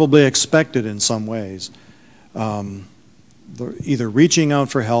it's probably expected in some ways, either reaching out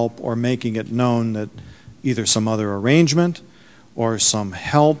for help or making it known that either some other arrangement or some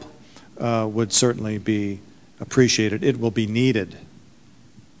help would certainly be appreciated. It will be needed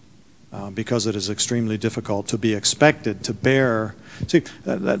because it is extremely difficult to be expected to bear. See,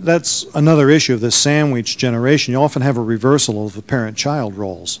 that's another issue of this sandwich generation. You often have a reversal of the parent-child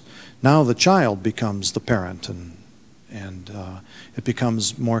roles. Now the child becomes the parent, and it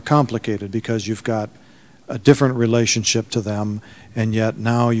becomes more complicated because you've got a different relationship to them, and yet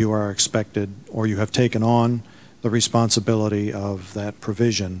now you are expected, or you have taken on the responsibility of that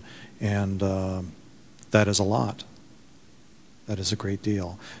provision, and that is a lot. That is a great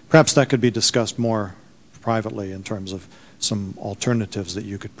deal. Perhaps that could be discussed more privately in terms of some alternatives that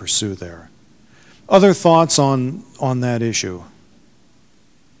you could pursue there. Other thoughts on that issue?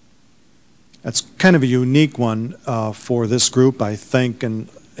 That's kind of a unique one for this group, I think, and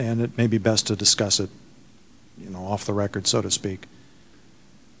it may be best to discuss it, off the record, so to speak.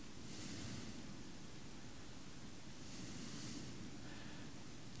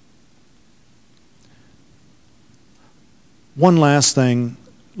 One last thing,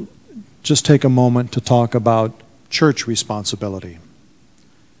 just take a moment to talk about church responsibility.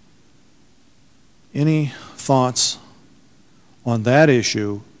 Any thoughts on that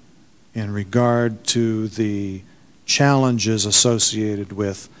issue in regard to the challenges associated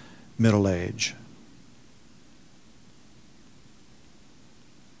with middle age?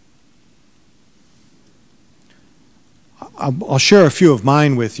 I'll share a few of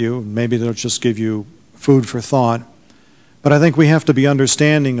mine with you. Maybe they'll just give you food for thought. But I think we have to be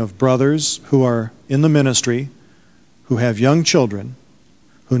understanding of brothers who are in the ministry, who have young children,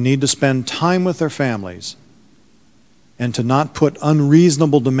 who need to spend time with their families, and to not put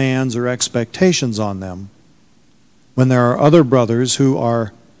unreasonable demands or expectations on them when there are other brothers who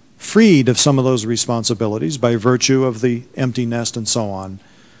are freed of some of those responsibilities by virtue of the empty nest and so on,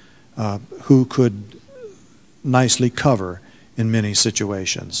 who could nicely cover in many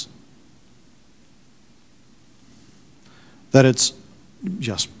situations. That it's,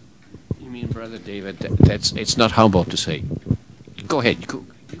 yes. You mean, Brother David, it's not humble to say, go ahead, you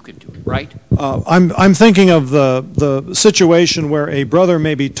can do it, right? I'm thinking of the situation where a brother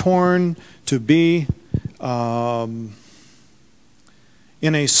may be torn to be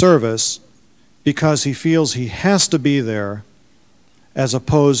in a service because he feels he has to be there, as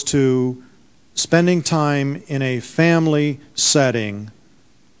opposed to spending time in a family setting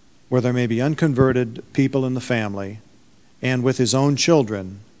where there may be unconverted people in the family and with his own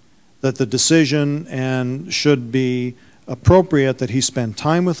children, that the decision and should be appropriate that he spend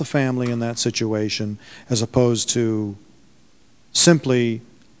time with the family in that situation as opposed to simply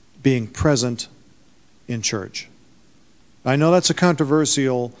being present in church. I know that's a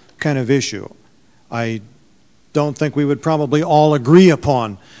controversial kind of issue. I don't think we would probably all agree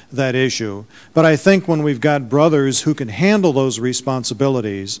upon that issue, but I think when we've got brothers who can handle those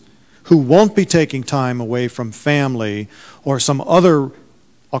responsibilities, who won't be taking time away from family or some other,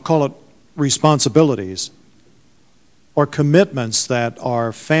 I'll call it responsibilities, or commitments that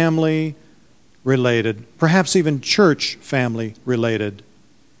are family related, perhaps even church family related,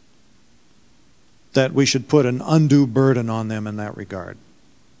 that we should put an undue burden on them in that regard.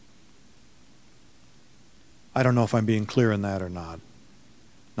 I don't know if I'm being clear in that or not.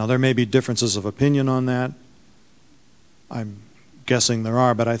 Now, there may be differences of opinion on that. I'm guessing there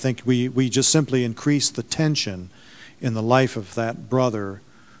are, but I think we just simply increase the tension in the life of that brother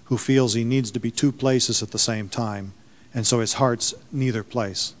who feels he needs to be two places at the same time, and so his heart's neither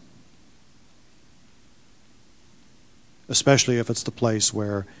place. Especially if it's the place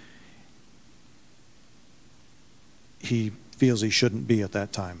where he feels he shouldn't be at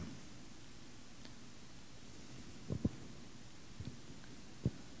that time.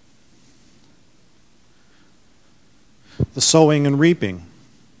 The sowing and reaping.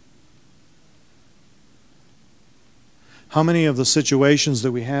 How many of the situations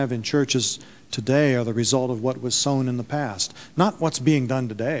that we have in churches today are the result of what was sown in the past? Not what's being done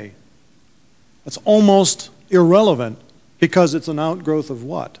today. It's almost irrelevant because it's an outgrowth of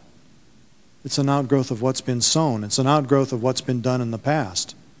what? It's an outgrowth of what's been sown. It's an outgrowth of what's been done in the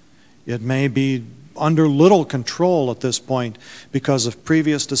past. It may be under little control at this point because of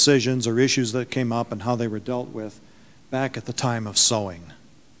previous decisions or issues that came up and how they were dealt with back at the time of sowing,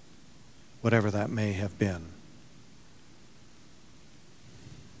 whatever that may have been.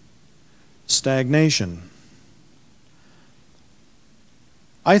 Stagnation.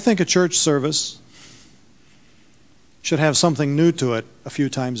 I think a church service should have something new to it a few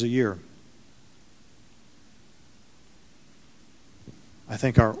times a year. I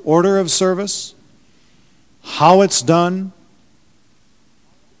think our order of service, how it's done,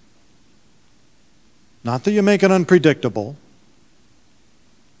 not that you make it unpredictable,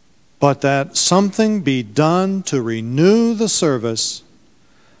 but that something be done to renew the service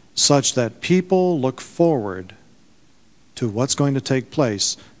such that people look forward to what's going to take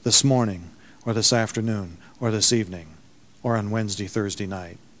place this morning or this afternoon or this evening or on Wednesday, Thursday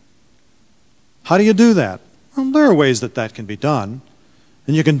night. How do you do that? Well, there are ways that can be done.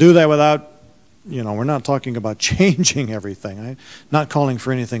 And you can do that without, we're not talking about changing everything. I'm not calling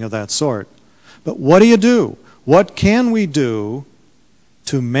for anything of that sort. But what do you do? What can we do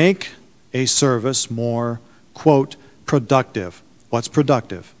to make a service more, quote, productive? What's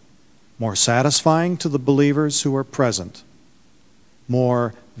productive? More satisfying to the believers who are present.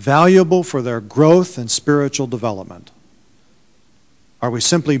 More valuable for their growth and spiritual development. Are we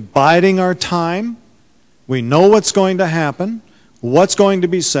simply biding our time? We know what's going to happen, what's going to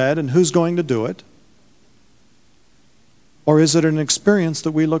be said, and who's going to do it? Or is it an experience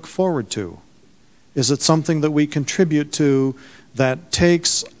that we look forward to? Is it something that we contribute to that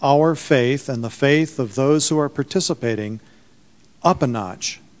takes our faith and the faith of those who are participating up a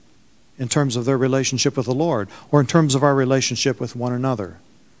notch in terms of their relationship with the Lord or in terms of our relationship with one another?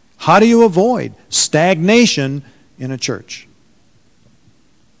 How do you avoid stagnation in a church?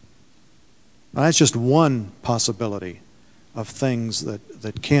 Now, that's just one possibility of things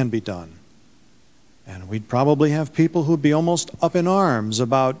that can be done. And we'd probably have people who'd be almost up in arms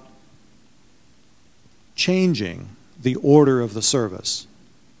about changing the order of the service.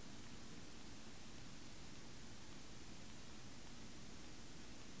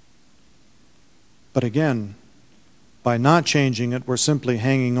 But again, by not changing it, we're simply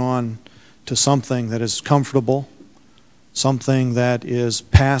hanging on to something that is comfortable, something that is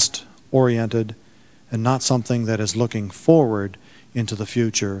past-oriented, and not something that is looking forward into the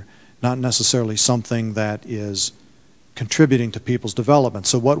future, not necessarily something that is contributing to people's development.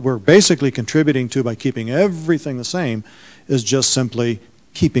 So what we're basically contributing to by keeping everything the same is just simply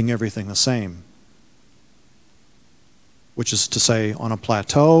keeping everything the same. Which is to say, on a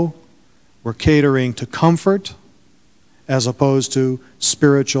plateau, we're catering to comfort as opposed to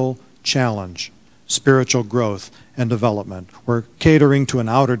spiritual challenge, spiritual growth and development. We're catering to an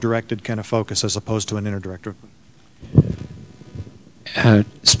outer directed kind of focus as opposed to an inner directed.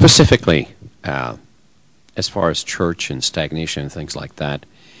 Specifically, as far as church and stagnation and things like that,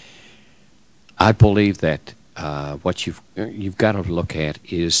 I believe that what you've got to look at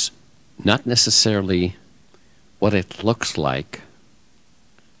is not necessarily what it looks like,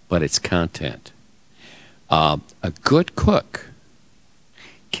 but its content. A good cook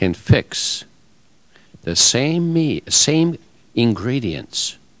can fix the same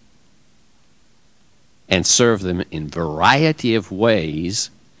ingredients and serve them in variety of ways,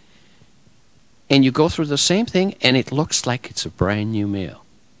 and you go through the same thing and it looks like it's a brand new meal.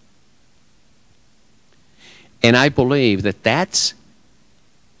 And I believe that that's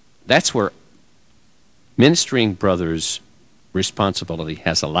where ministering brothers' responsibility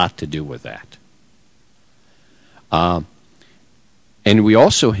has a lot to do with that. And we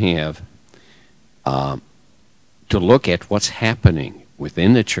also have to look at what's happening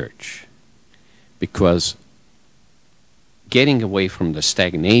within the church, because getting away from the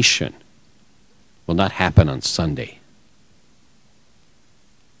stagnation will not happen on Sunday.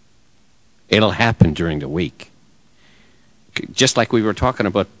 It'll happen during the week. Just like we were talking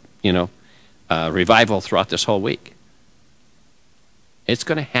about, revival throughout this whole week. It's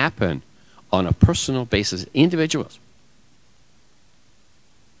going to happen on a personal basis, individuals.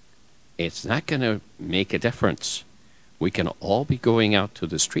 It's not going to make a difference. We can all be going out to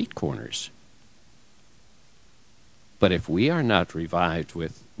the street corners. But if we are not revived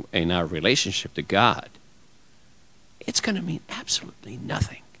in our relationship to God, it's going to mean absolutely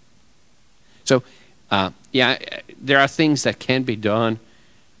nothing. So, there are things that can be done,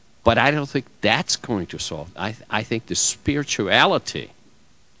 but I don't think that's going to solve. I think the spirituality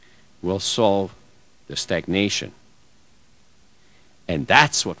will solve the stagnation. And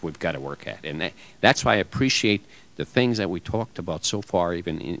that's what we've got to work at. And that's why I appreciate the things that we talked about so far,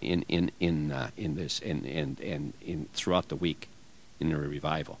 even in this and throughout the week in the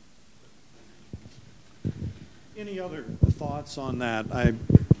revival. Any other thoughts on that?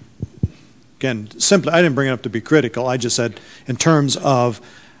 Again, simply, I didn't bring it up to be critical. I just said in terms of,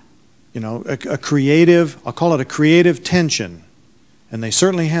 a creative, I'll call it a creative tension. And they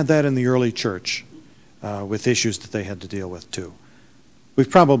certainly had that in the early church with issues that they had to deal with too. We've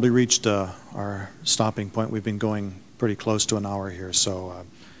probably reached our stopping point. We've been going pretty close to an hour here. So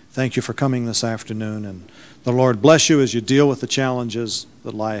thank you for coming this afternoon. And the Lord bless you as you deal with the challenges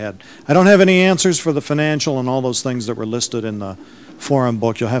that lie ahead. I don't have any answers for the financial and all those things that were listed in the forum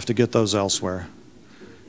book. You'll have to get those elsewhere.